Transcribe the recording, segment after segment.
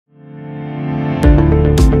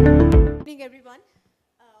evening, everyone.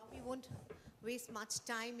 We won't waste much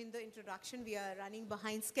time in the introduction. We are running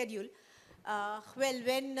behind schedule.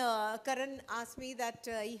 When Karan asked me that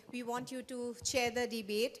we want you to chair the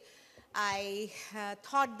debate, I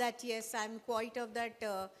thought that, yes, I'm quite of that,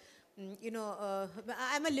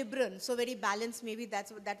 I'm a liberal, so very balanced. Maybe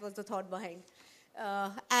that was the thought behind.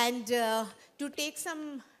 To take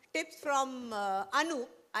some tips from Anu,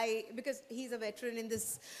 because he's a veteran in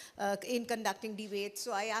this, in conducting debates,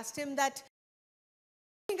 so I asked him that,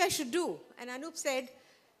 what do you think I should do? And Anup said,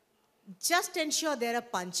 just ensure there are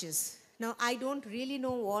punches. Now, I don't really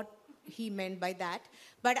know what he meant by that,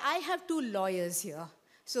 but I have two lawyers here.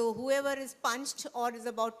 So whoever is punched or is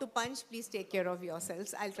about to punch, please take care of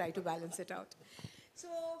yourselves. I'll try to balance it out. So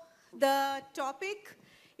the topic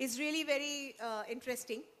is really very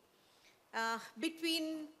interesting.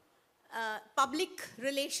 Between public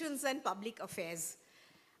relations and public affairs,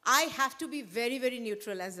 I have to be very, very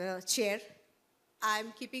neutral as a chair.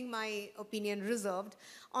 I'm keeping my opinion reserved.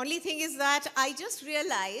 Only thing is that I just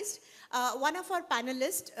realized one of our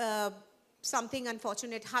panelists, something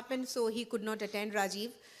unfortunate happened, so he could not attend,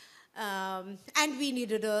 Rajiv, and we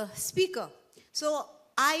needed a speaker. So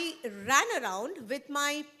I ran around with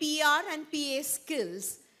my PR and PA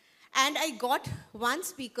skills, and I got one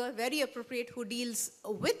speaker, very appropriate, who deals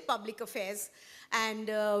with public affairs,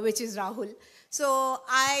 and which is Rahul. So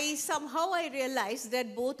somehow I realized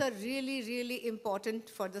that both are really, really important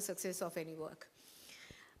for the success of any work.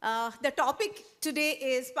 The topic today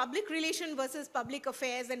is public relation versus public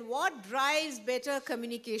affairs and what drives better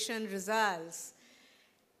communication results.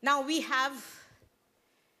 Now we have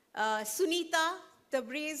Sunita,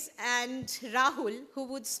 Tabriz, and Rahul, who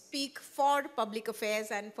would speak for public affairs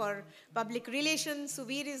and for public relations.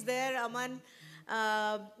 Suvir is there, Aman.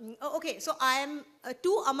 Okay, so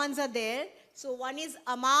two Amans are there. So one is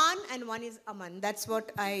Aman and one is Aman. That's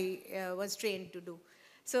what I was trained to do.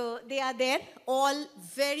 So they are there, all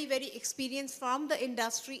very, very experienced from the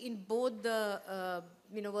industry in both the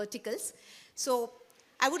verticals. So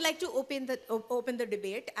I would like to open the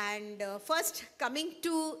debate. And first, coming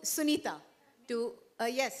to Sunita.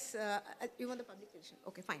 Yes, you want the public relation?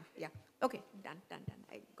 Okay, fine. Yeah. Okay, done.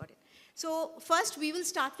 I got it. So first, we will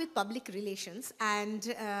start with public relations.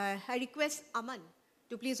 And I request Aman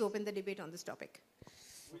to please open the debate on this topic.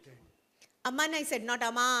 Okay. Aman, I said, not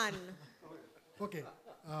Aman. Okay.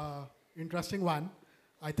 Interesting one.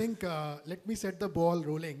 I think let me set the ball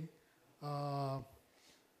rolling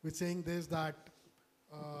with saying this, that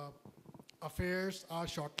affairs are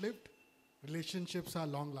short-lived, relationships are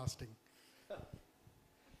long-lasting. I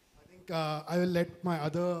think I will let my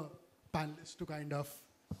other panelists to kind of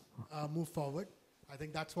move forward. I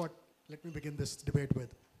think that's what, let me begin this debate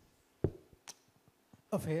with.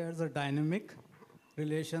 Affairs are dynamic,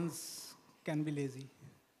 relations can be lazy.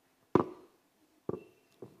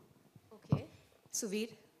 Okay, Suvir.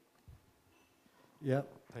 Yeah,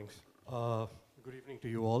 thanks. Good evening to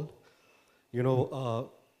you all. You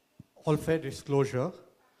know, all fair disclosure,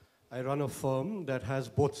 I run a firm that has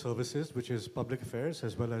both services, which is public affairs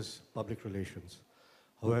as well as public relations.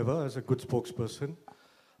 However, as a good spokesperson,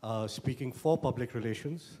 speaking for public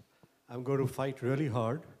relations, I'm going to fight really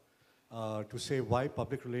hard to say why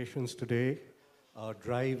public relations today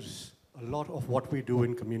drives a lot of what we do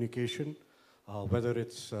in communication, whether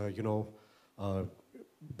it's,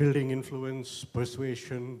 building influence,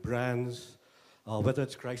 persuasion, brands, whether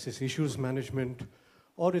it's crisis issues management,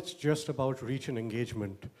 or it's just about reach and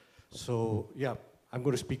engagement. So, yeah, I'm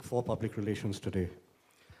going to speak for public relations today.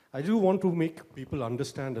 I do want to make people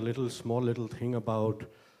understand a small little thing about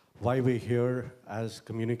why we're here as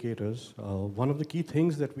communicators. One of the key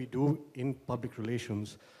things that we do in public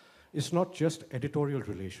relations is not just editorial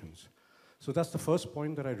relations. So that's the first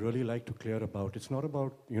point that I'd really like to clear about. It's not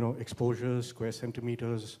about, exposures, square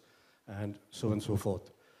centimeters, and so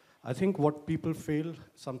forth. I think what people fail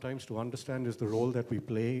sometimes to understand is the role that we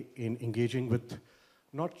play in engaging with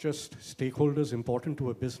not just stakeholders important to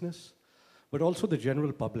a business, but also the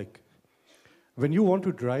general public. When you want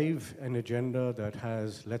to drive an agenda that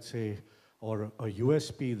has, let's say, or a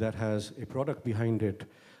USP that has a product behind it,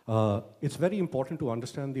 it's very important to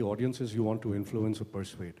understand the audiences you want to influence or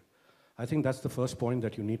persuade. I think that's the first point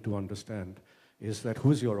that you need to understand, is that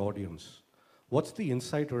who's your audience? What's the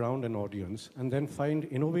insight around an audience? And then find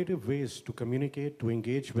innovative ways to communicate, to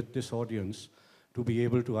engage with this audience, to be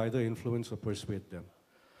able to either influence or persuade them.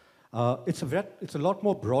 It's a lot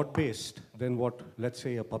more broad-based than what, let's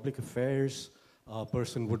say, a public affairs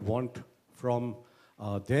person would want from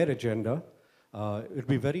their agenda. It'd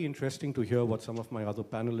be very interesting to hear what some of my other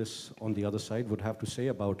panelists on the other side would have to say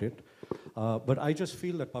about it. But I just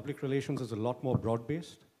feel that public relations is a lot more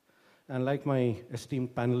broad-based. And like my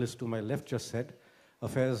esteemed panelist to my left just said,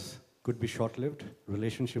 affairs could be short-lived.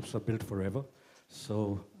 Relationships are built forever.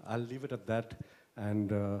 So I'll leave it at that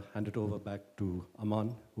and hand it over back to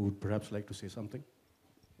Aman, who would perhaps like to say something.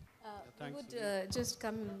 We would just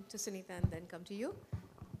come to Sunita and then come to you.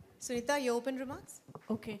 Sunita, your open remarks?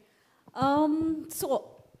 Okay.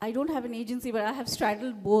 So I don't have an agency, but I have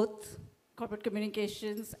straddled both corporate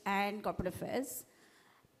communications and corporate affairs.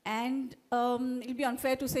 And it'll be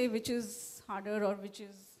unfair to say which is harder or which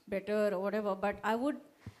is better or whatever, but I would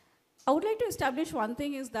like to establish one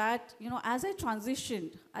thing is that, as I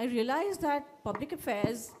transitioned, I realized that public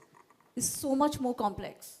affairs is so much more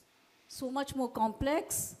complex.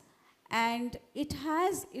 And it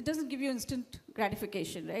doesn't give you instant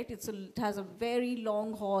gratification, right? It has a very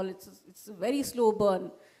long haul, it's a very slow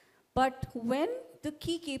burn. But when the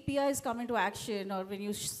key KPIs come into action, or when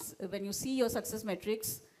you see your success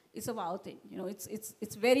metrics, it's a wow thing.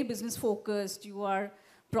 It's very business focused. You are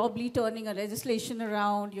probably turning a legislation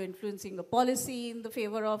around, you're influencing a policy in the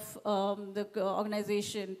favor of the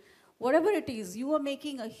organization. Whatever it is, you are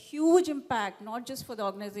making a huge impact, not just for the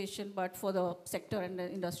organization, but for the sector and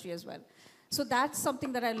the industry as well. So that's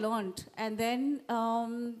something that I learned. And then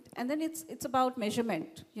it's about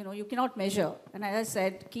measurement. You cannot measure. And as I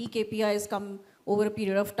said, key KPIs come over a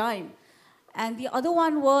period of time. And the other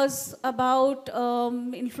one was about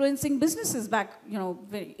influencing businesses back.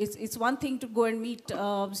 It's one thing to go and meet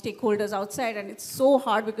stakeholders outside, and it's so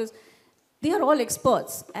hard because they are all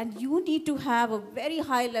experts, and you need to have a very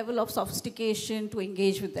high level of sophistication to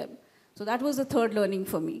engage with them. So that was the third learning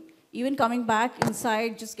for me. Even coming back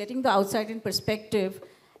inside, just getting the outside-in perspective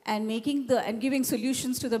and giving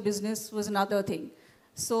solutions to the business was another thing.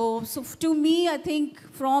 So to me, I think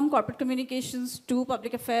from corporate communications to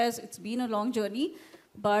public affairs, it's been a long journey.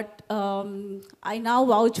 But I now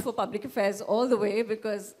vouch for public affairs all the way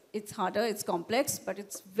because it's harder, it's complex, but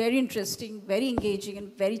it's very interesting, very engaging,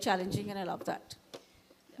 and very challenging, and I love that.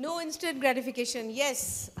 No instant gratification.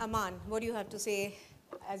 Yes, Aman, what do you have to say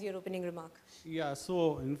as your opening remark? Yeah,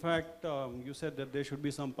 so in fact, you said that there should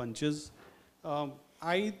be some punches.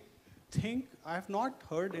 I think I have not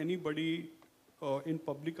heard anybody in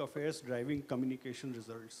public affairs driving communication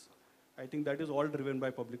results. I think that is all driven by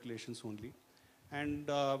public relations only. And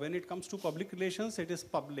when it comes to public relations, it is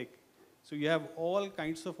public. So you have all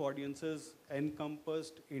kinds of audiences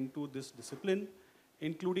encompassed into this discipline,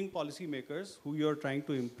 including policymakers who you're trying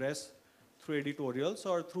to impress through editorials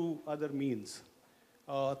or through other means.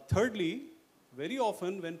 Thirdly, very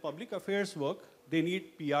often when public affairs work, they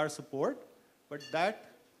need PR support, but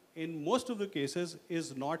that in most of the cases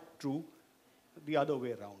is not true the other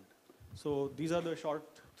way around. So these are the short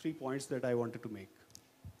 3 points that I wanted to make.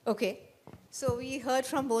 Okay. So we heard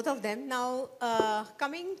from both of them. Now,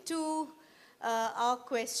 coming to our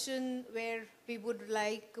question where we would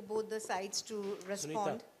like both the sides to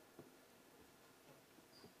respond.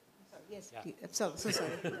 Yes, Yeah. please. So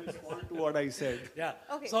sorry. Respond to what I said. Yeah.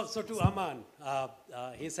 Okay. So to Aman,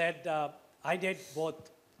 he said, I did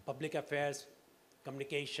both public affairs,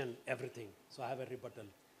 communication, everything. So I have a rebuttal.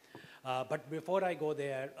 But before I go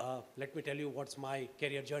there, let me tell you what's my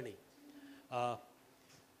career journey.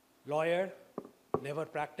 Lawyer, never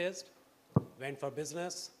practiced, went for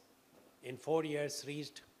business. In 4 years,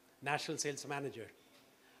 reached national sales manager.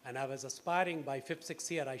 And I was aspiring by 5th,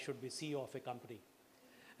 6th year, I should be CEO of a company.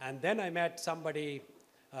 And then I met somebody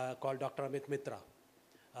called Dr. Amit Mitra.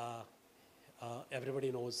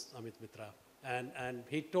 Everybody knows Amit Mitra. And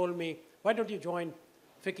he told me, why don't you join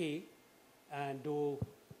FICCI and do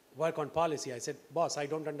work on policy? I said, boss, I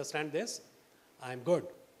don't understand this. I'm good.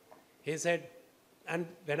 He said, and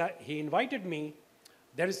when he invited me,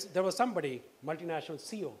 there was somebody, multinational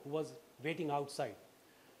CEO, who was waiting outside.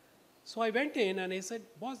 So I went in and he said,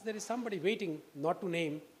 boss, there is somebody waiting, not to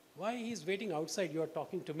name. Why he's waiting outside? You are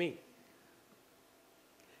talking to me.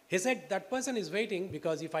 He said, that person is waiting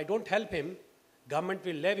because if I don't help him, government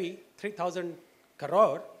will levy 3,000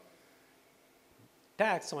 crore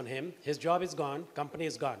tax on him. His job is gone, company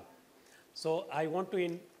is gone. So I want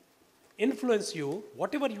to influence you,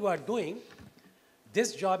 whatever you are doing,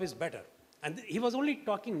 this job is better. And he was only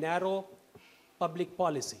talking narrow public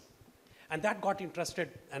policy. And that got interested,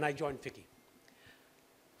 and I joined FICCI.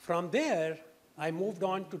 From there, I moved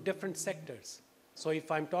on to different sectors. So if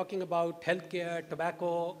I'm talking about healthcare,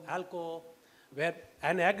 tobacco, alcohol,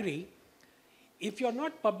 and agri, if you're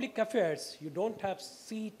not public affairs, you don't have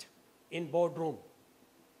seat in boardroom.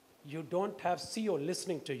 You don't have CEO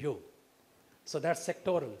listening to you. So that's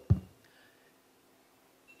sectoral.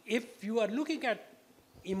 If you are looking at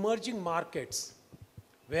emerging markets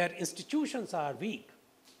where institutions are weak,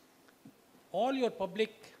 all your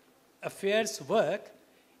public affairs work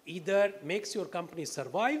either makes your company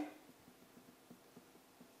survive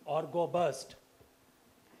or go bust.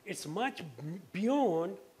 It's much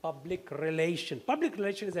beyond public relation. Public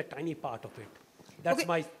relation is a tiny part of it. That's Okay.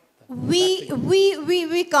 my.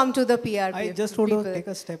 We come to the PR I peop- just want to people. take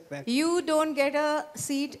a step back. You don't get a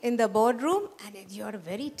seat in the boardroom, and you're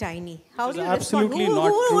very tiny. How It do is you respond? absolutely Who, not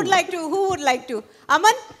who would true. like to? Who would like to?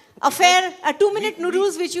 Aman, a 2-minute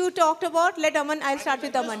noodles which you talked about. Let Aman. I'll start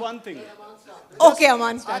with Just Aman. one thing. Okay,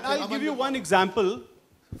 Aman. I'll give you one example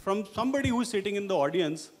from somebody who's sitting in the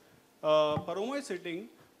audience. Paroma is sitting.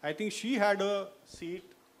 I think she had a seat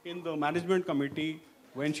in the management committee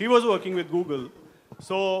when she was working with Google.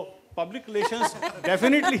 So public relations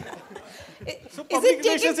definitely. So Is public it taking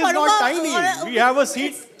relations is not Paroma tiny. or We have a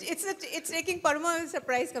seat. It's taking Paroma as a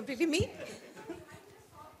surprise completely. Me?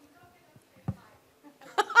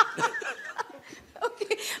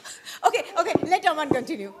 Okay. Okay. Let Aman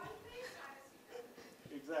continue.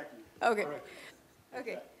 Exactly. Okay.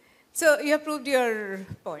 Okay. So you have proved your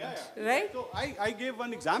point, right? So I gave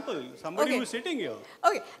one example. Somebody Okay. who's sitting here.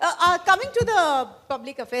 Okay. Coming to the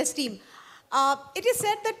public affairs team, it is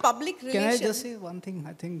said that public Can I relations. just say one thing?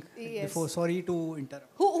 I think Yes. before, sorry to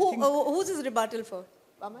interrupt. Who's this rebuttal for?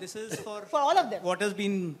 Aman? This is For all of them. what has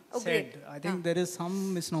been Oh, said. great. I think there is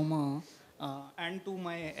some misnomer, and to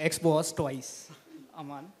my ex-boss twice,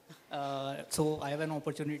 Aman. So I have an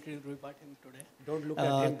opportunity to rebut him today. Don't look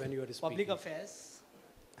at him when you are speaking. Public affairs.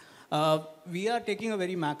 We are taking a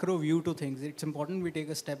very macro view to things. It's important we take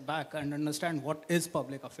a step back and understand what is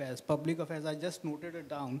public affairs. Public affairs, I just noted it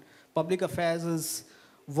down. Public affairs is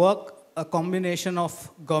work, a combination of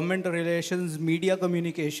government relations, media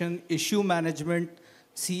communication, issue management,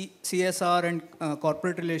 CSR and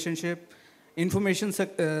corporate relationship, information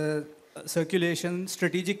circulation,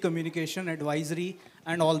 strategic communication, advisory,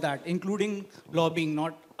 and all that, including lobbying,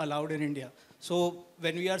 not allowed in India. So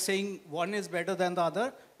when we are saying one is better than the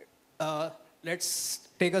other, let's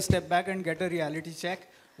take a step back and get a reality check.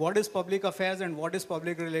 What is public affairs and what is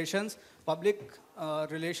public relations? Public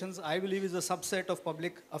relations, I believe, is a subset of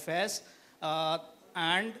public affairs.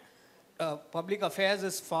 And public affairs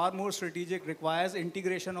is far more strategic, requires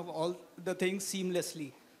integration of all the things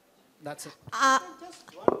seamlessly. That's it.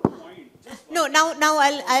 No, now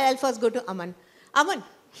I'll first go to Aman. Aman,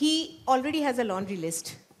 he already has a laundry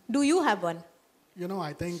list. Do you have one? You know,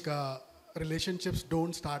 I think relationships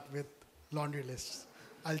don't start with laundry lists.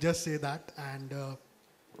 I'll just say that. And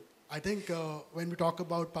I think when we talk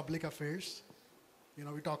about public affairs, you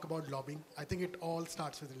know, we talk about lobbying. I think it all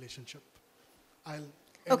starts with relationship.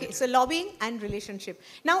 Okay, so lobbying and relationship.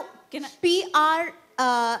 Now, PR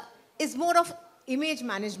is more of image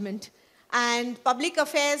management, and public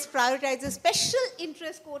affairs prioritizes special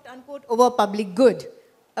interest, quote unquote, over public good.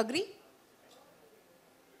 Agree?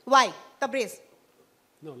 Why? Tabriz.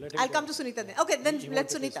 No, let him I'll go. come to Sunita then. Okay, then He let wanted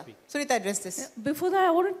to Sunita. speak. Sunita address this. Before that,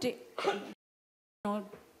 I want to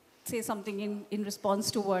say something in response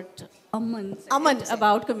to what Aman said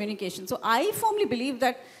about communication. So I firmly believe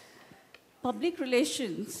that public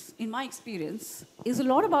relations, in my experience, is a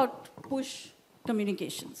lot about push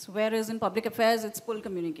communications, whereas in public affairs, it's pull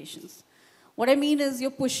communications. What I mean is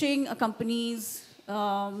you're pushing a company's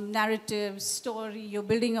narrative, story, you're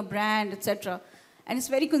building a brand, etc. And it's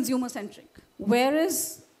very consumer-centric.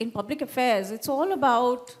 Whereas in public affairs, it's all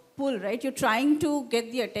about pull, right? You're trying to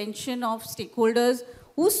get the attention of stakeholders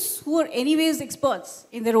who are anyways experts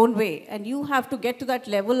in their own way. And you have to get to that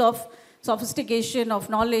level of sophistication, of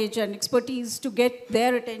knowledge and expertise to get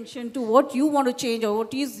their attention to what you want to change or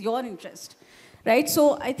what is your interest, right?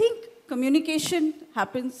 So I think communication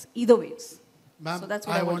happens either ways. Ma'am, So that's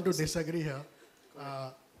what I I want wanted to to say. disagree here.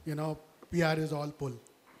 You know, PR is all pull.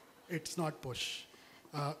 It's not push.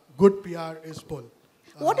 Good PR is pull.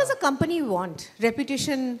 What does a company want?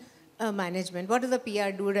 Reputation management. What does a PR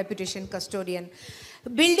do? Reputation custodian.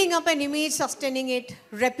 Building up an image, sustaining it,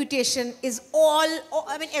 reputation is all,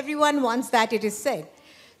 I mean, everyone wants that, it is said.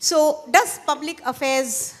 So does public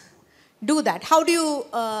affairs do that? How do you,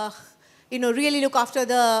 really look after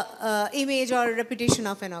the image or reputation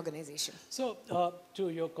of an organization? So, to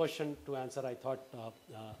your question to answer, I thought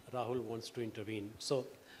Rahul wants to intervene. So,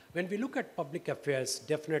 when we look at public affairs,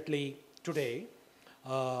 definitely today,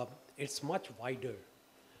 it's much wider.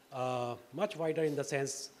 Much wider in the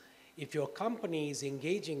sense, if your company is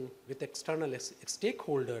engaging with external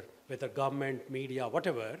stakeholder, whether government, media,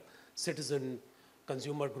 whatever, citizen,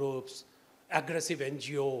 consumer groups, aggressive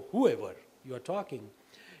NGO, whoever you are talking,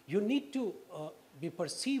 you need to be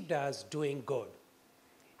perceived as doing good.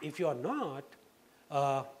 If you are not,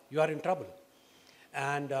 you are in trouble.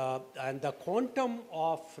 And the quantum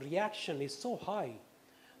of reaction is so high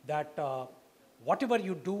that whatever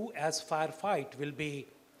you do as firefight will be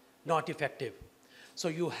not effective. So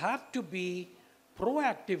you have to be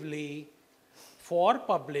proactively for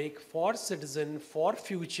public, for citizen, for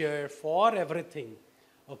future, for everything,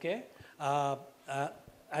 okay?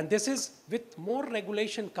 And this is with more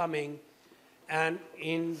regulation coming, and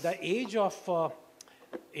in the age of,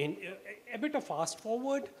 in a bit of fast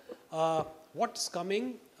forward, what's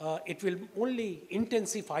coming, it will only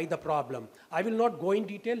intensify the problem. I will not go in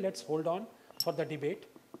detail, let's hold on for the debate.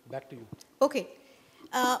 Back to you. Okay.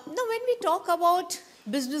 Now, when we talk about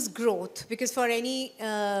business growth, because for any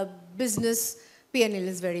business, P&L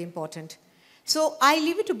is very important. So I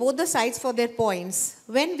leave it to both the sides for their points.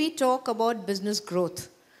 When we talk about business growth,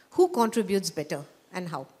 who contributes better and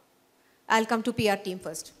how? I'll come to PR team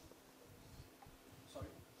first.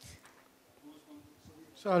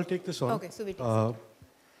 So I'll take this on. Okay, so we take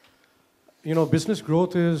You know, business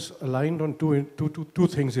growth is aligned on two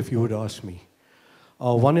things, if you would ask me.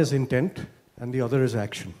 One is intent, and the other is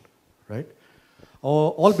action, right?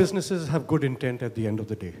 All businesses have good intent at the end of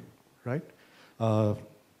the day, right?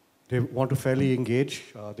 They want to fairly engage,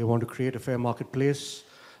 they want to create a fair marketplace,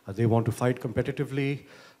 they want to fight competitively,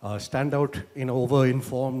 stand out in an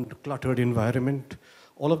over-informed, cluttered environment.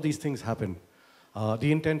 All of these things happen.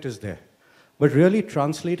 The intent is there. But really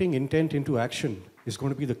translating intent into action is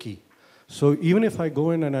going to be the key. So even if I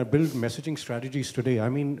go in and I build messaging strategies today, I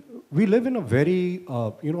mean, we live in a very,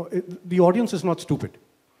 the audience is not stupid.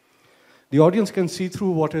 The audience can see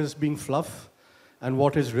through what is being fluff and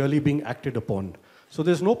what is really being acted upon. So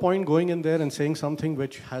there's no point going in there and saying something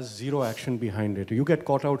which has zero action behind it. You get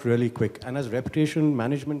caught out really quick. And as reputation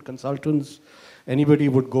management consultants, anybody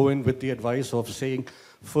would go in with the advice of saying,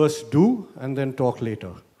 first do and then talk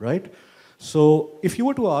later, right? So if you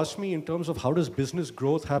were to ask me in terms of how does business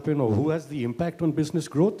growth happen or who has the impact on business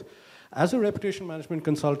growth, as a reputation management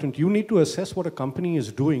consultant, you need to assess what a company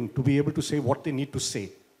is doing to be able to say what they need to say,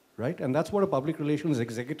 right? And that's what a public relations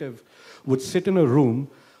executive would sit in a room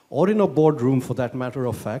or in a boardroom, for that matter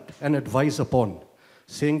of fact, and advise upon,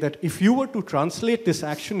 saying that if you were to translate this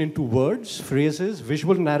action into words, phrases,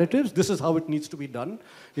 visual narratives, this is how it needs to be done.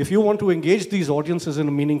 If you want to engage these audiences in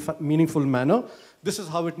a meaningful manner, this is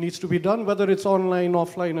how it needs to be done, whether it's online,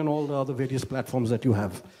 offline, and all the other various platforms that you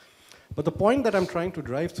have. But the point that I'm trying to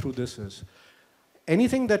drive through this is,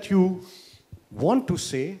 anything that you want to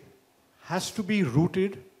say has to be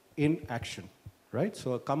rooted in action, right?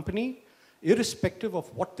 So a company, irrespective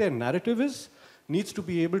of what their narrative is, needs to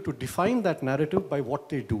be able to define that narrative by what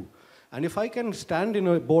they do. And if I can stand in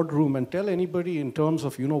a boardroom and tell anybody in terms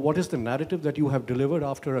of, what is the narrative that you have delivered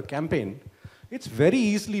after a campaign, it's very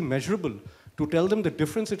easily measurable to tell them the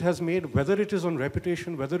difference it has made, whether it is on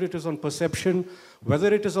reputation, whether it is on perception,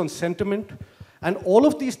 whether it is on sentiment. And all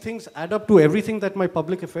of these things add up to everything that my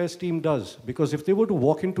public affairs team does. Because if they were to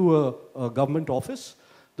walk into a government office,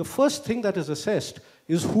 the first thing that is assessed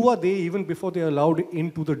is who are they even before they are allowed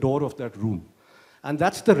into the door of that room. And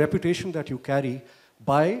that's the reputation that you carry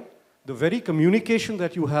by the very communication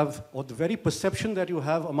that you have or the very perception that you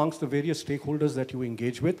have amongst the various stakeholders that you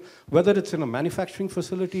engage with, whether it's in a manufacturing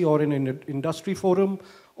facility or in an industry forum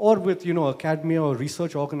or with academia or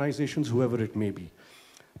research organizations, whoever it may be.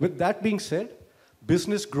 With that being said,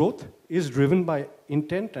 business growth is driven by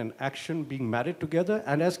intent and action being married together,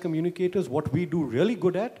 and as communicators, what we do really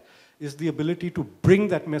good at is the ability to bring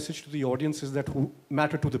that message to the audiences that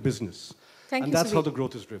matter to the business. Thank and you, that's Subir. how the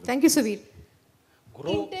growth is driven. Thank you, Subir.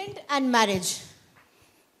 Intent and marriage.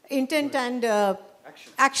 Intent and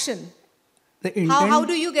action. The intent, How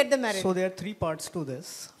do you get the marriage? So there are three parts to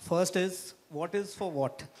this. First is, what is for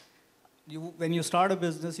what? When you start a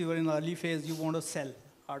business, you are in the early phase, you want to sell,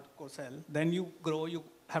 hardcore sell. Then you grow, you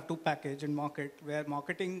have to package and market, where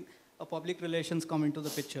marketing, public relations come into the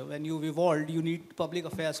picture. When you've evolved, you need public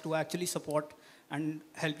affairs to actually support and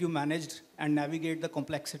help you manage and navigate the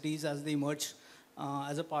complexities as they emerge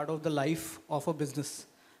as a part of the life of a business.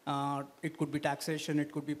 It could be taxation,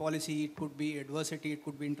 it could be policy, it could be adversity, it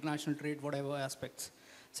could be international trade, whatever aspects.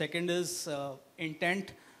 Second is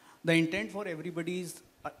intent. The intent for everybody is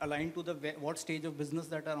aligned to what stage of business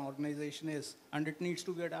that an organization is, and it needs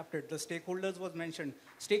to be adapted. The stakeholders was mentioned.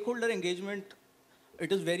 Stakeholder engagement,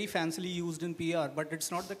 it is very fancily used in PR, but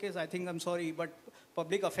it's not the case. I think, I'm sorry, but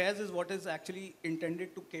public affairs is what is actually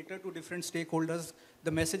intended to cater to different stakeholders.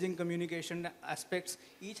 The messaging, communication aspects,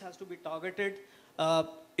 each has to be targeted.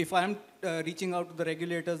 If I'm reaching out to the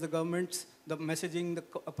regulators, the governments, the messaging, the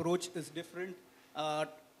approach is different.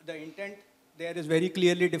 The intent there is very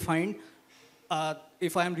clearly defined.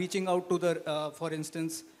 If I'm reaching out to the, for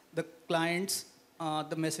instance, the clients,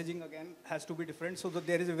 the messaging again has to be different so that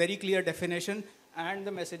there is a very clear definition and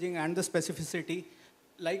the messaging and the specificity.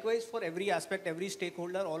 Likewise, for every aspect, every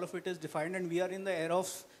stakeholder, all of it is defined, and we are in the era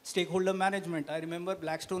of stakeholder management. I remember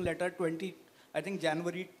Blackstone letter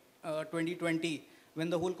January 2020,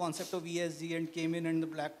 when the whole concept of ESG and came in and the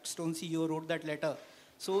Blackstone CEO wrote that letter.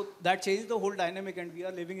 So that changed the whole dynamic, and we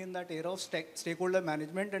are living in that era of stakeholder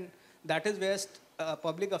management, and that is where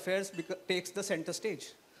public affairs takes the center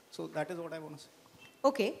stage. So that is what I want to say.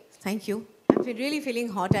 Okay, thank you. I'm really feeling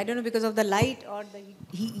hot. I don't know because of the light or the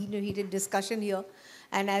heated discussion here.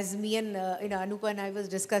 And as me and Anupa and I was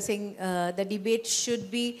discussing, the debate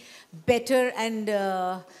should be better and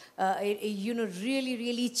really,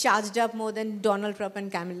 really charged up more than Donald Trump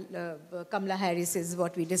and Kamala Harris is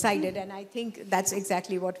what we decided. And I think that's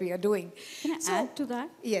exactly what we are doing. Can I add to that?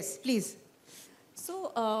 Yes, please.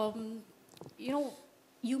 So,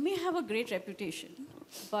 you may have a great reputation,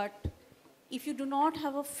 but if you do not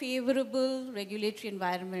have a favorable regulatory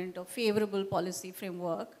environment or favorable policy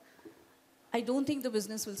framework, I don't think the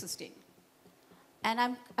business will sustain.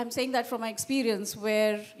 And I'm saying that from my experience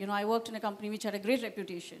where, I worked in a company which had a great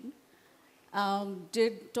reputation,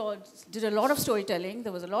 did a lot of storytelling,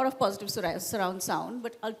 there was a lot of positive surround sound,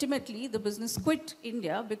 but ultimately the business quit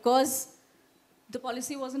India because the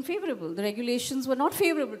policy wasn't favorable. The regulations were not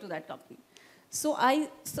favorable to that company. So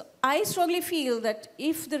I strongly feel that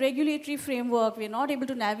if the regulatory framework, we're not able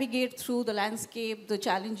to navigate through the landscape, the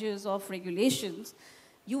challenges of regulations,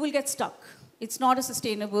 you will get stuck. It's not a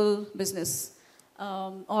sustainable business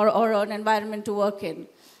or an environment to work in.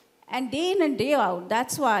 And day in and day out,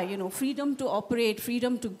 that's why, freedom to operate,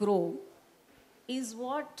 freedom to grow is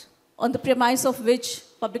what, on the premise of which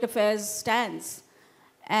public affairs stands.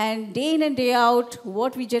 And day in and day out,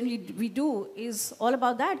 what we do is all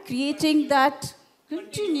about that, creating that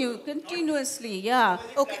continuously, yeah.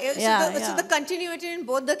 Okay, so the continuity in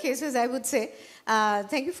both the cases, I would say.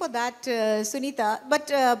 Thank you for that, Sunita. But,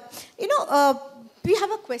 we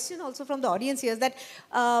have a question also from the audience here that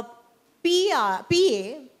PA,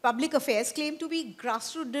 public affairs, claim to be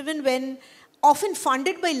grassroots driven when often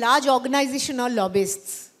funded by large organizations or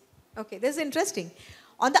lobbyists. Okay, this is interesting.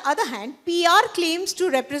 On the other hand, PR claims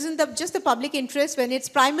to represent just the public interest when its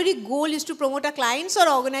primary goal is to promote a client's or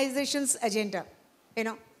organization's agenda.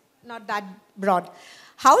 Not that broad.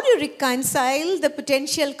 How do you reconcile the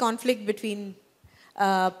potential conflict between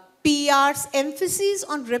PR's emphasis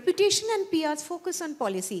on reputation and PR's focus on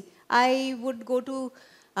policy? I would go to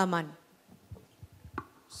Aman.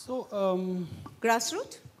 So,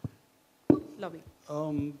 Grassroots? Lobby.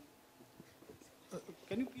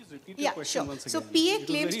 Can you please repeat your question once again? So PA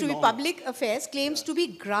claims to be public affairs, claims to be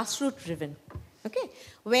grassroots driven. Okay?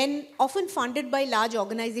 When often funded by large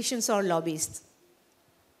organizations or lobbyists.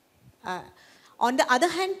 On the other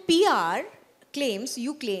hand, PR claims,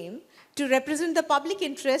 you claim, to represent the public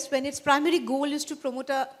interest when its primary goal is to promote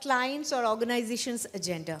a client's or organization's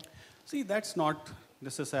agenda. See, that's not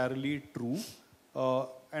necessarily true.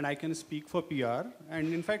 And I can speak for PR.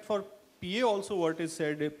 And in fact, for PA also what is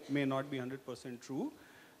said it may not be 100% true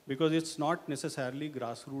because it's not necessarily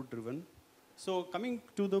grassroots driven. So coming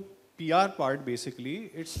to the PR part,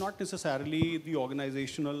 basically, it's not necessarily the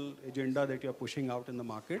organizational agenda that you're pushing out in the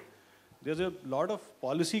market. There's a lot of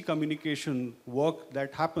policy communication work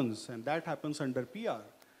that happens, and that happens under PR.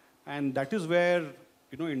 And that is where,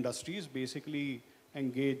 industries basically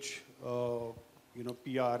engage,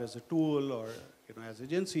 PR as a tool or, as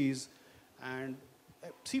agencies. And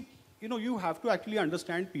see, you have to actually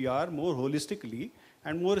understand PR more holistically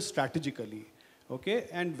and more strategically, okay?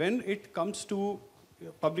 And when it comes to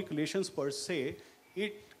public relations per se,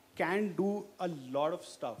 it can do a lot of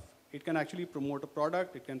stuff. It can actually promote a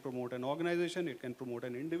product, it can promote an organization, it can promote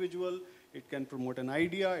an individual, it can promote an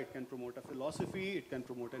idea, it can promote a philosophy, it can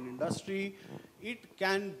promote an industry. It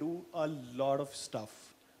can do a lot of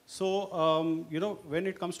stuff. So, when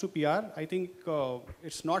it comes to PR, I think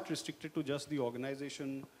it's not restricted to just the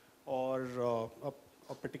organization or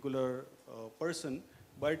a particular person,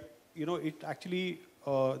 but it actually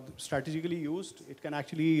strategically used, it can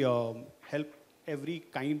actually help every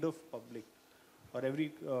kind of public or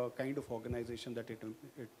every kind of organization that it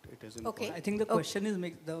is in. Okay. I think the question is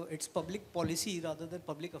it's public policy rather than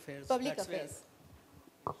public affairs. Public That's affairs.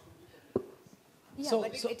 where. Yeah,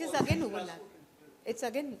 but it is again overlap. It's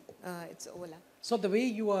again, it's overlap. So the way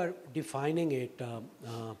you are defining it,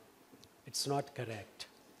 it's not correct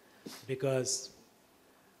because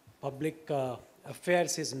public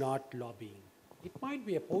affairs is not lobbying. It might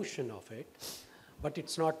be a portion of it, but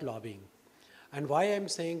it's not lobbying. And why I'm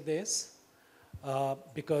saying this?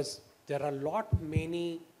 Because there are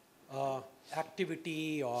many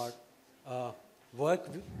activity or work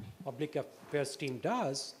public affairs team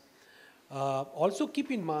does, also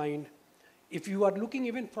keep in mind, if you are looking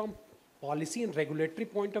even from policy and regulatory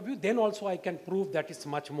point of view, then also I can prove that it's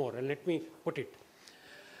much more. And let me put it.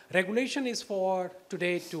 Regulation is for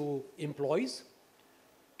today to employees,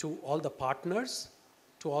 to all the partners,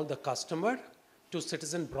 to all the customer, to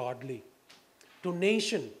citizen broadly, to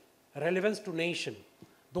nation, relevance to nation.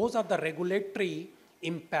 Those are the regulatory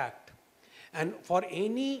impact. And for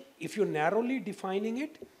any, if you're narrowly defining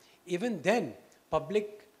it, even then,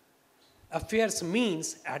 public affairs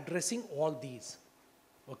means addressing all these.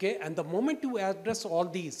 Okay, and the moment you address all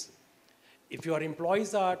these, if your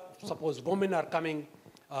employees are, suppose women are coming,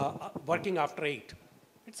 working after 8,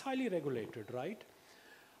 it's highly regulated, right?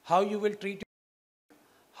 How you will treat,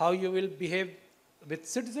 how you will behave with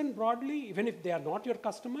citizen broadly, even if they are not your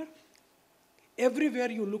customer. Everywhere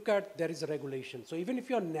you look at, there is a regulation. So even if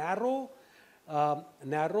your narrow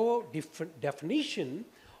definition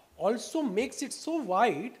also makes it so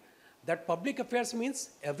wide that public affairs means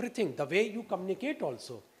everything, the way you communicate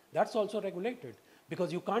also. That's also regulated,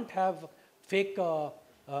 because you can't have fake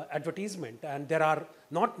advertisement. And there are,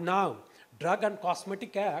 not now, Drug and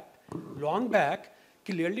Cosmetic Act, long back,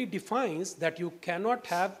 clearly defines that you cannot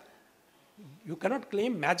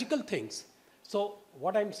claim magical things. So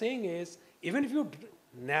what I'm saying is, even if you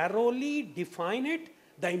narrowly define it,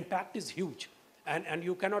 the impact is huge. And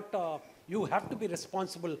you cannot, you have to be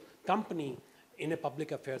responsible company in a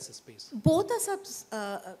public affairs space. Both are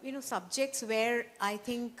subjects where I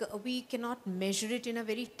think we cannot measure it in a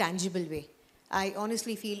very tangible way. I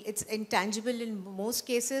honestly feel it's intangible in most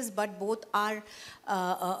cases, but both are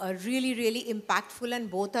really, really impactful, and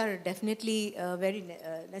both are definitely very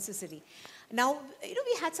necessary. Now,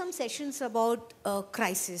 we had some sessions about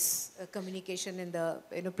crisis communication in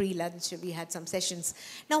the pre-lunch. We had some sessions.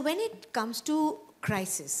 Now, when it comes to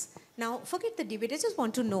crisis, now forget the debate. I just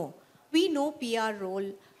want to know. We know PR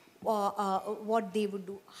role, what they would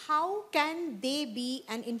do. How can they be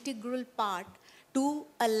an integral part to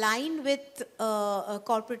align with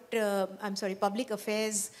public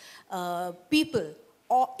affairs people?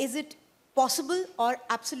 Or is it possible or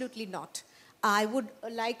absolutely not? I would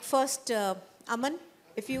like first, Aman,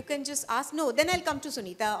 if you can just ask. No, then I'll come to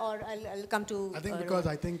Sunita, or I'll come to... I think because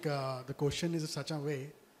I think the question is in such a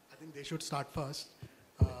way, I think they should start first.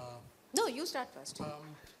 No, you start first.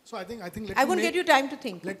 So I think I won't get you time to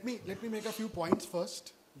think. Let me make a few points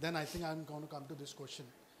first. Then I think I'm going to come to this question.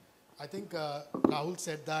 I think Rahul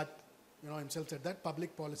said that, himself said that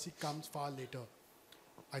public policy comes far later.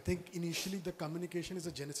 I think initially the communication is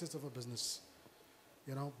the genesis of a business.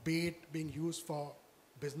 Be it being used for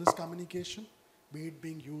business communication, be it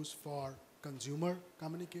being used for consumer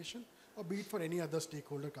communication, or be it for any other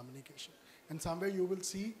stakeholder communication. And somewhere you will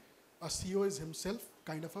see a CEO is himself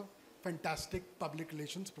kind of a fantastic public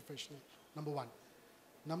relations professional, number one.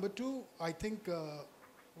 Number two, I think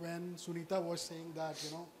when Sunita was saying that,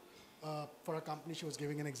 for a company, she was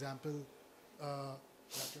giving an example that,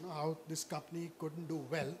 how this company couldn't do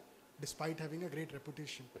well despite having a great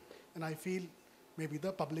reputation. And I feel maybe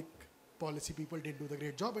the public policy people didn't do the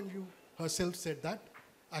great job, and you herself said that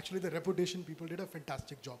actually the reputation people did a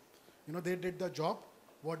fantastic job. They did the job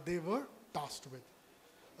what they were tasked with.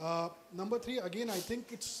 Number three, again, I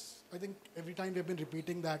think every time we've been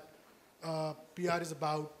repeating that PR is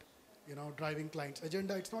about, driving clients'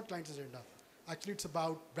 agenda. It's not clients' agenda. Actually, it's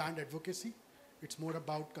about brand advocacy. It's more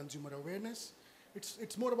about consumer awareness.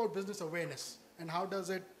 It's more about business awareness. And how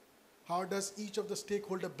does each of the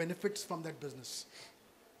stakeholder benefits from that business?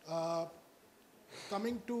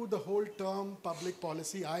 Coming to the whole term public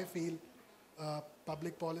policy, I feel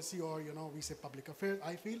public policy, or we say public affairs,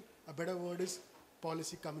 I feel a better word is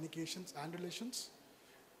policy communications and relations.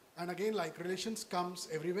 And again, like relations comes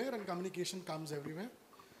everywhere and communication comes everywhere.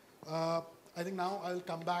 I think now I'll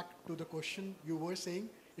come back to the question you were saying.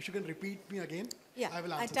 If you can repeat me again, I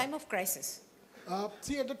will answer at time of crisis.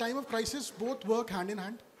 See, at the time of crisis, both work hand in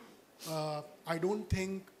hand. I don't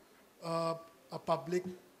think a public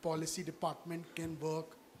policy department can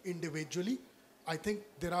work individually. I think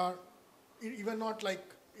there are, even not like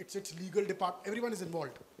it's legal department, everyone is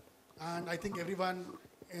involved. And I think everyone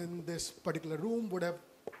in this particular room would have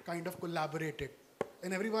kind of collaborated.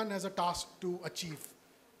 And everyone has a task to achieve,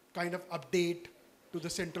 kind of update to the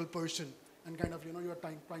central person, and kind of, you're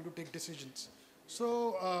trying to take decisions.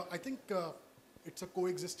 So I think it's a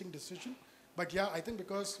coexisting decision. But yeah, I think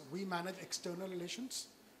because we manage external relations,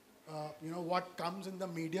 what comes in the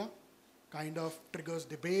media kind of triggers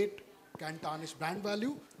debate, can tarnish brand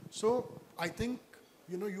value. So I think,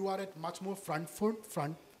 you are at much more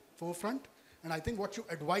forefront. And I think what you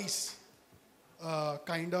advise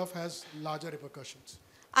kind of has larger repercussions?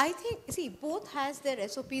 I think, see, both has their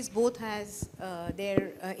SOPs, both has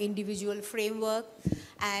their individual framework,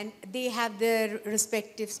 and they have their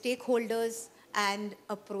respective stakeholders and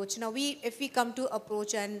approach. Now, if we come to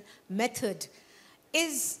approach and method,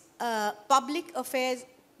 is public affairs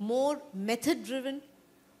more method driven,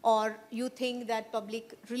 or you think that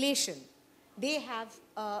public relation, they have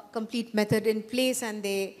a complete method in place and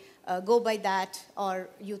they go by that, or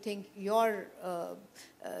you think your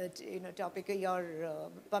topic, your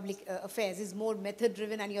public affairs is more method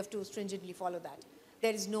driven and you have to stringently follow that?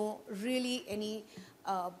 There is no really any,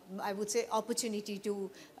 I would say, opportunity to,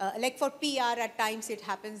 like for PR at times it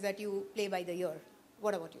happens that you play by the ear.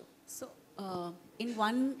 What about you? So, in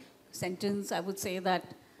one sentence, I would say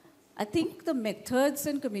that I think the methods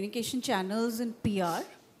and communication channels in PR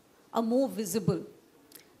are more visible.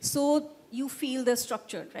 So you feel they're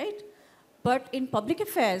structured, right? But in public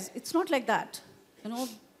affairs, it's not like that. You know,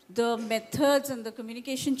 the methods and the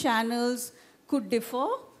communication channels could differ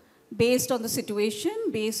based on the situation,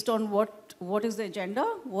 based on what is the agenda,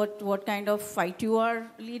 what kind of fight you are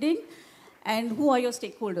leading, and who are your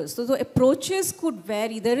stakeholders. So the approaches could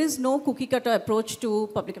vary. There is no cookie cutter approach to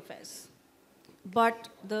public affairs. But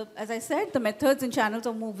as I said, the methods and channels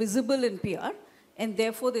are more visible in PR, and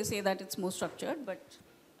therefore they say that it's more structured. But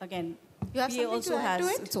again, you have PA something also to add has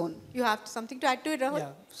to it? its own. You have something to add to it, Rahul?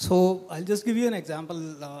 Yeah. So I'll just give you an example.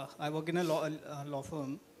 I work in a law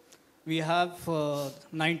firm. We have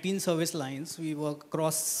 19 service lines. We work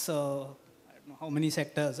across I don't know how many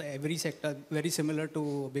sectors. Every sector very similar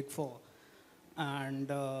to Big Four, and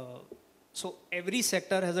so every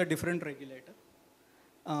sector has a different regulator.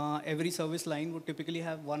 Every service line would typically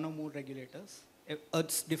have one or more regulators.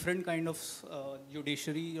 It's different kind of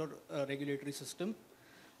judiciary or regulatory system,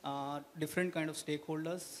 different kind of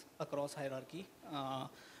stakeholders across hierarchy,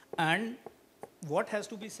 and what has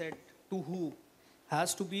to be said to who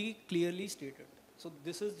has to be clearly stated. So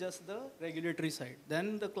this is just the regulatory side.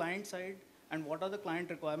 Then the client side and what are the client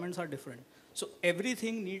requirements are different. So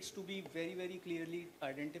everything needs to be very, very clearly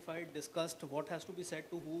identified, discussed, what has to be said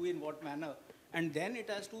to who in what manner. And then it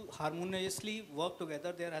has to harmoniously work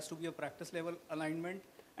together. There has to be a practice level alignment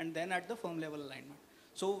and then at the firm level alignment.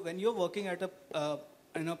 So when you're working at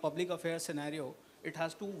in a public affairs scenario, it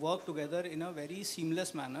has to work together in a very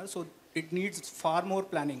seamless manner. So it needs far more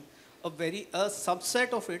planning. A subset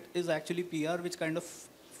of it is actually PR, which kind of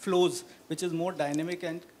flows, which is more dynamic,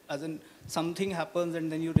 and as in something happens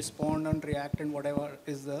and then you respond and react and whatever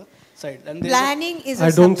is the side. And planning is a I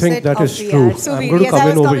don't think subset that of is PR. true. So I'm going to yes, I come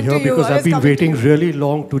was in over coming here to you. because I I've was been coming to waiting you. really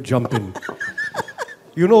long to jump in.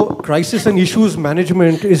 You know, crisis and issues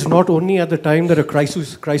management is not only at the time that a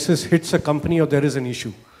crisis hits a company or there is an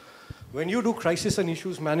issue. When you do crisis and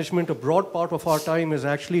issues management, a broad part of our time is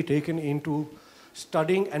actually taken into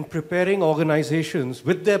studying and preparing organizations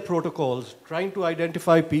with their protocols, trying to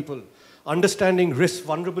identify people, understanding risks,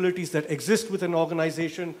 vulnerabilities that exist within an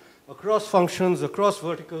organization across functions, across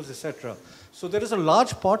verticals, etc. So there is a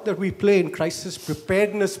large part that we play in crisis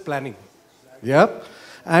preparedness planning. Yeah?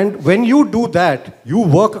 And when you do that, you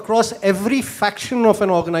work across every faction of an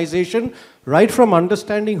organization, right from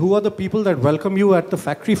understanding who are the people that welcome you at the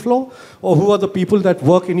factory floor, or who are the people that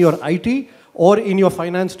work in your IT, or in your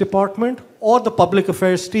finance department, or the public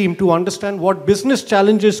affairs team, to understand what business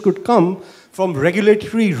challenges could come from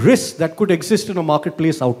regulatory risks that could exist in a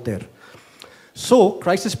marketplace out there. So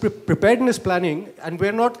crisis preparedness planning, and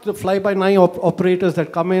we're not the fly-by-night operators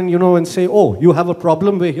that come in, and say, oh, you have a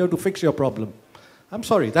problem, we're here to fix your problem. I'm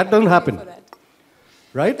sorry, that doesn't happen.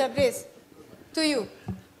 Right? Tabriz, to you.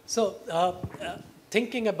 So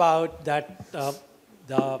thinking about that,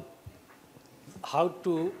 how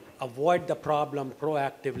to avoid the problem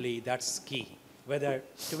proactively, that's key. Whether,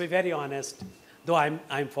 to be very honest, though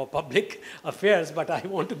I'm for public affairs, but I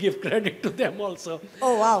want to give credit to them also.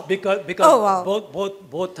 Oh, wow. Because Oh, wow.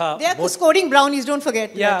 both They are the scoring brownies, don't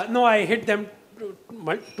forget. yeah, no, I hit them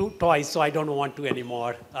twice, so I don't want to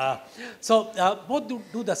anymore. So both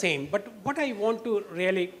do the same. But what I want to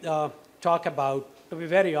really talk about, to be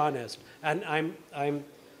very honest, and I'm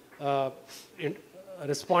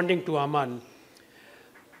responding to Aman.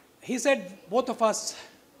 He said both of us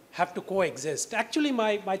have to coexist. Actually,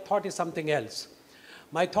 my thought is something else.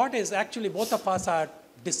 My thought is actually both of us are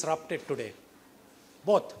disrupted today.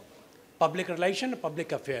 Both public relation and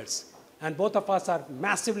public affairs. And both of us are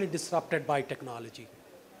massively disrupted by technology.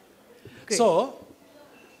 Great.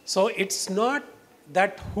 So it's not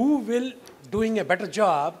that who will doing a better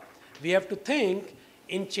job. We have to think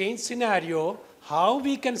in change scenario, how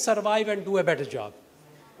we can survive and do a better job.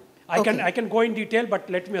 I can go in detail, but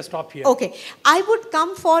let me stop here. Okay. I would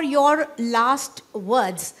come for your last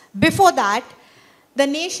words. Before that, the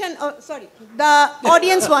nation, the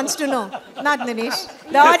audience wants to know. Not Dinesh.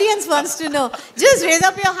 The audience wants to know. Just raise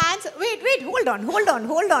up your hands. Wait, hold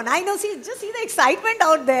on. I know, just see the excitement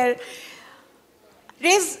out there.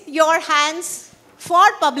 Raise your hands for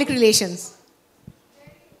public relations.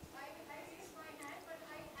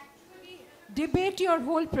 Debate your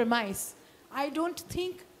whole premise. I don't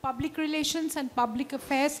think public relations and public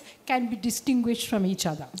affairs can be distinguished from each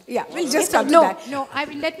other. Yeah, we'll just come to No, that. no,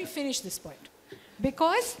 let me finish this point.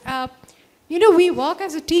 Because, we work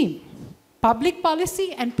as a team. Public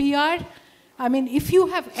policy and PR, I mean, if you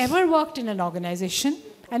have ever worked in an organization,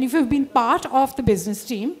 and if you've been part of the business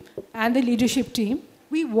team and the leadership team,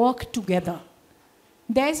 we work together.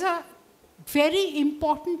 There's a very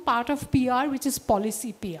important part of PR, which is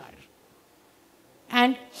policy PR.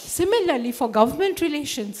 And similarly, for government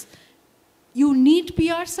relations, you need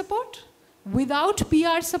PR support. Without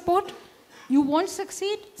PR support, you won't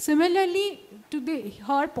succeed. Similarly, to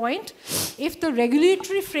her point, if the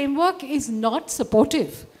regulatory framework is not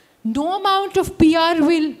supportive, no amount of PR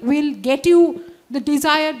will get you the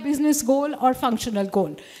desired business goal or functional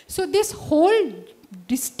goal. So this whole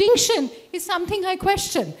distinction is something I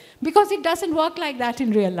question, because it doesn't work like that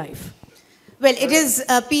in real life. Well, it is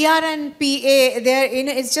PR and PA.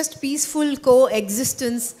 It's just peaceful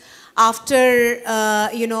coexistence after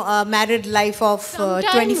a married life of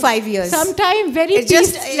 25 years. Sometimes very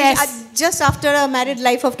peaceless. Just after a married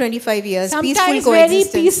life of 25 years. Sometimes peaceful very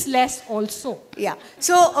coexistence. peaceless also. Yeah.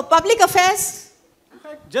 So public affairs. In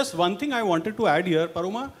fact, just one thing I wanted to add here,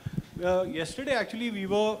 Paroma. Yesterday, actually, we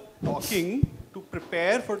were talking to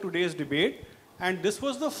prepare for today's debate, and this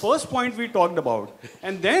was the first point we talked about.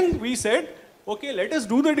 And then we said, okay, let us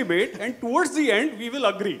do the debate, and towards the end, we will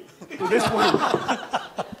agree to this point.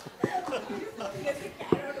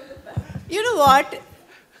 You know what?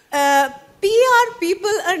 PR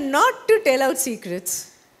people are not to tell out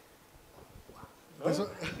secrets.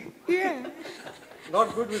 Yeah.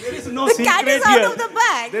 Not good with There is no The secret cat is here. out of the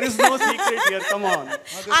bag. There is no secret here, come on.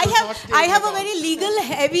 I have a very legal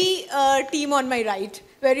heavy team on my right.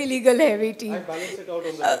 Very legal heavy team. I balance it out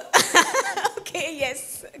on that. Okay,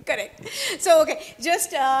 yes, correct. So, okay,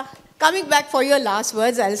 just coming back for your last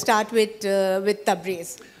words, I'll start with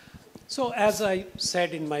Tabriz. So as I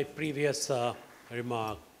said in my previous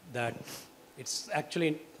remark, that it's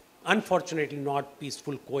actually, unfortunately, not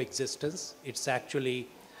peaceful coexistence. It's actually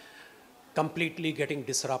completely getting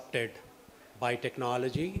disrupted by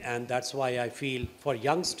technology, and that's why I feel for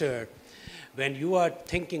youngster, when you are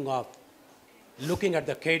thinking of looking at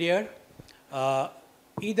the career,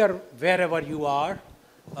 either wherever you are,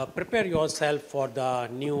 prepare yourself for the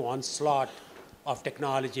new onslaught of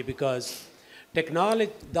technology, because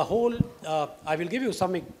technology, the whole, I will give you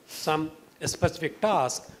some specific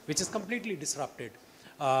task which is completely disrupted.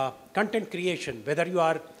 Content creation, whether you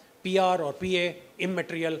are PR or PA,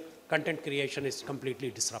 immaterial content creation is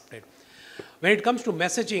completely disrupted. When it comes to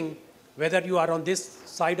messaging, whether you are on this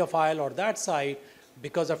side of aisle or that side,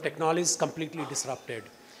 because of technology is completely disrupted.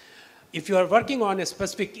 If you are working on a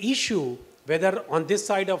specific issue, whether on this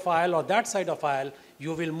side of aisle or that side of aisle,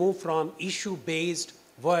 you will move from issue-based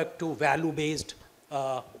work to value-based.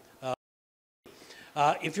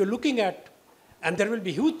 If you're looking at, and there will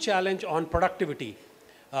be huge challenge on productivity.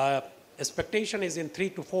 Expectation is in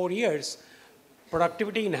 3 to 4 years,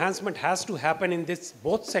 productivity enhancement has to happen in this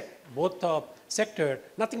both sector,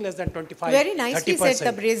 nothing less than 25, Very nicely 30%.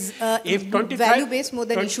 said, Tabriz. If Value-based more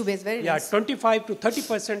than issue-based. Very yeah, nice. 25 to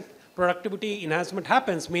 30% productivity enhancement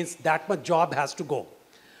happens means that much job has to go.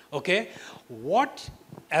 Okay? What,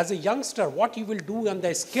 as a youngster, what you will do on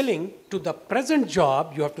the skilling to the present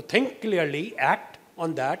job, you have to think clearly, act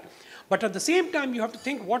on that. But at the same time, you have to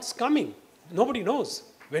think what's coming. Nobody knows.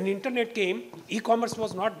 When internet came, e-commerce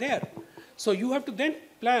was not there. So you have to then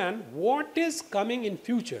plan what is coming in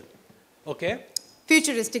future. Okay?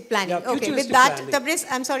 Futuristic planning. Yeah, Okay, with futuristic that, planning. Tabriz,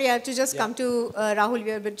 I'm sorry, I have to just come to Rahul.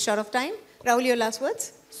 We are a bit short of time. Rahul, your last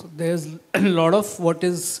words? So there's a lot of what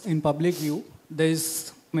is in public view.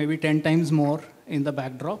 There's maybe 10 times more in the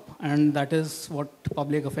backdrop, and that is what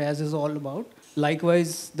public affairs is all about.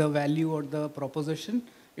 Likewise, the value or the proposition,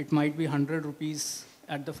 it might be 100 rupees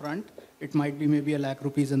at the front. It might be maybe 1 lakh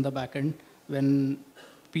rupees in the back end when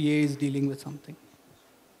PA is dealing with something.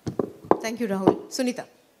 Thank you, Rahul. Sunita.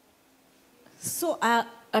 So, I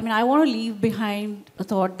want to leave behind a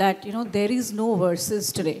thought that, there is no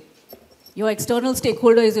versus today. Your external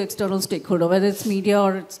stakeholder is your external stakeholder, whether it's media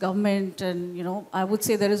or it's government, and, I would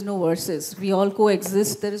say there is no versus. We all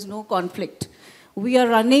coexist, there is no conflict. We are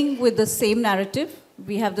running with the same narrative,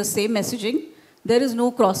 we have the same messaging, there is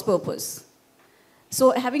no cross purpose.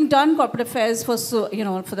 So having done corporate affairs for,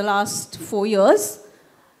 for the last 4 years,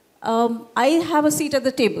 I have a seat at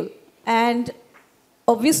the table. And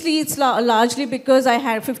obviously, it's largely because I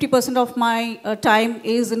had 50% of my time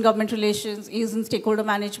is in government relations, is in stakeholder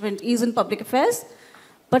management, is in public affairs.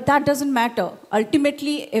 But that doesn't matter.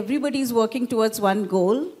 Ultimately, everybody is working towards one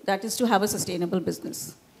goal, that is to have a sustainable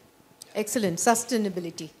business. Excellent.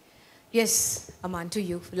 Sustainability. Yes, Aman, to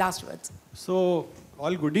you. Last words. So,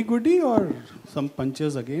 all goody-goody or some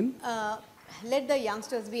punches again? Let the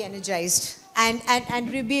youngsters be energized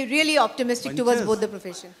and be really optimistic towards Punches. both the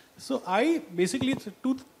profession. So I basically, it's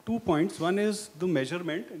two points. One is the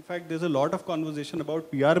measurement. In fact, there's a lot of conversation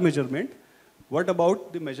about PR measurement. What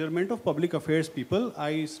about the measurement of public affairs people?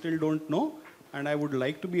 I still don't know, and I would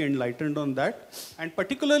like to be enlightened on that. And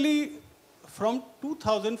particularly from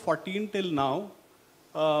 2014 till now,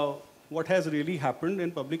 what has really happened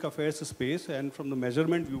in public affairs space and from the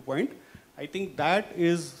measurement viewpoint, I think that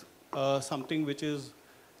is something which is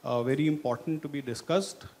very important to be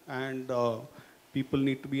discussed, and people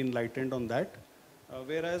need to be enlightened on that.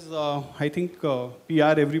 Whereas I think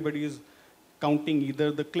PR, everybody is counting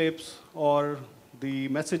either the clips or the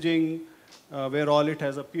messaging, where all it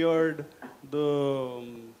has appeared, the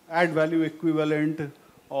add value equivalent,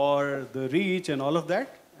 or the reach and all of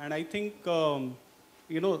that. And I think,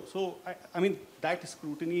 so I mean, that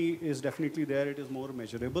scrutiny is definitely there. It is more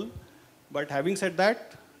measurable. But having said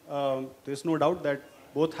that, there's no doubt that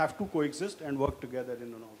both have to coexist and work together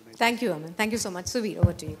in an organization. Thank you, Aman. Thank you so much. Suvir,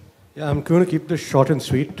 over to you. Yeah, I'm going to keep this short and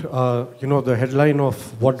sweet. The headline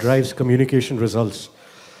of what drives communication results.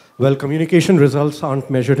 Well, communication results aren't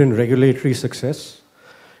measured in regulatory success.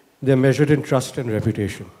 They're measured in trust and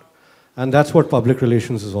reputation. And that's what public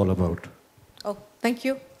relations is all about. Oh, thank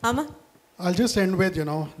you. Amma? I'll just end with,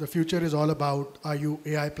 the future is all about, are you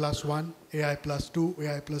AI plus 1, AI plus 2,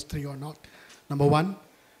 AI plus 3 or not? Number 1.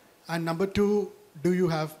 And number 2, do you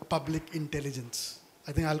have public intelligence?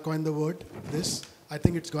 I think I'll coin the word, this. I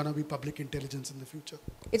think it's going to be public intelligence in the future.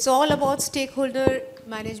 It's all about stakeholder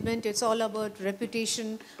management. It's all about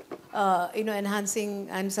reputation, enhancing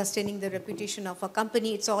and sustaining the reputation of a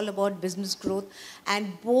company. It's all about business growth.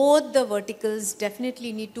 And both the verticals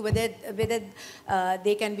definitely need to, whether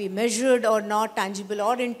they can be measured or not, tangible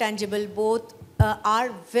or intangible, both are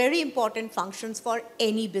very important functions for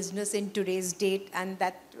any business in today's date, and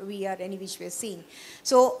that we are any which way seeing.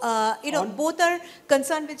 So, both are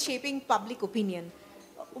concerned with shaping public opinion.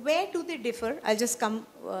 Where do they differ? I'll just come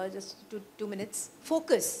just to 2 minutes.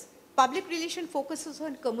 Focus. Public relation focuses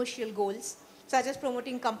on commercial goals, such as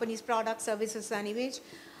promoting companies' products, services, and image.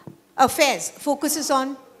 Affairs focuses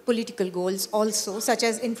on political goals also, such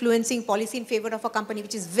as influencing policy in favor of a company,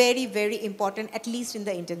 which is very, very important, at least in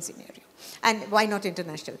the Indian scenario. And why not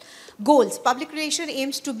international? Goals. Public relation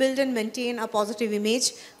aims to build and maintain a positive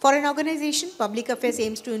image for an organization. Public affairs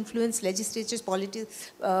aims to influence legislatures,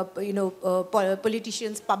 politicians,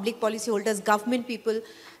 public policyholders, government people.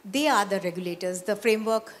 They are the regulators. The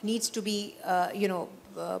framework needs to be,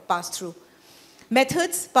 passed through.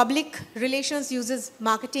 Methods. Public relations uses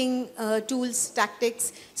marketing tools,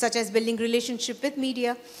 tactics, such as building relationship with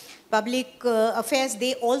media. Public affairs,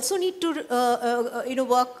 they also need to,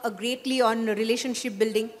 work greatly on relationship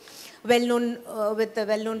building, with the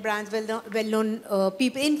well-known brands, well-known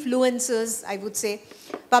people, influencers, I would say.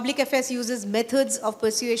 Public affairs uses methods of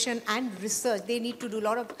persuasion and research. They need to do a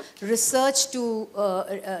lot of research to,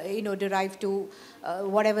 derive to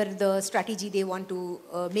whatever the strategy they want to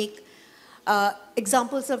make.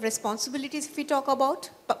 Examples of responsibilities, if we talk about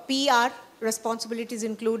PR, responsibilities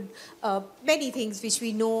include many things which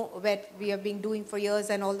we know that we have been doing for years,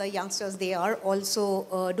 and all the youngsters, they are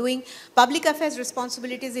also doing. Public affairs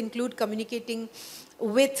responsibilities include communicating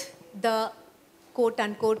with the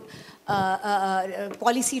quote-unquote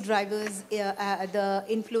policy drivers, the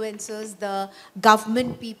influencers, the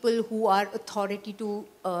government people who are authority to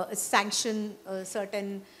sanction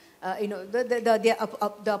certain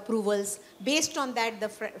the approvals. Based on that, the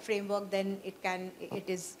framework, then it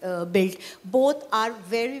is built. Both are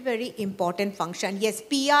very, very important function. Yes,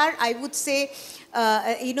 PR, I would say,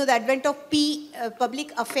 the advent of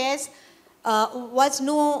public affairs was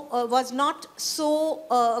not so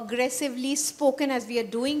aggressively spoken as we are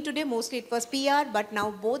doing today. Mostly it was PR, but now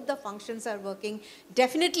both the functions are working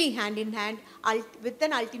definitely hand in hand with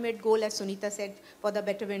an ultimate goal, as Sunita said, for the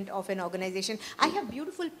betterment of an organization. I have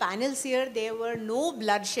beautiful panels here. There were no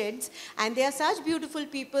bloodsheds, and they are such beautiful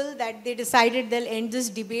people that they decided they'll end this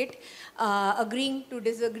debate agreeing to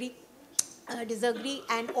disagree. disagree,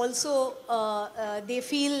 and also they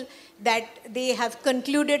feel that they have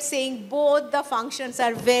concluded saying both the functions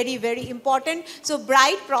are very, very important. So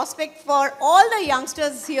bright prospect for all the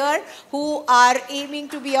youngsters here who are aiming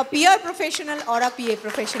to be a peer professional or a PA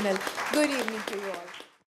professional. Good evening to you all.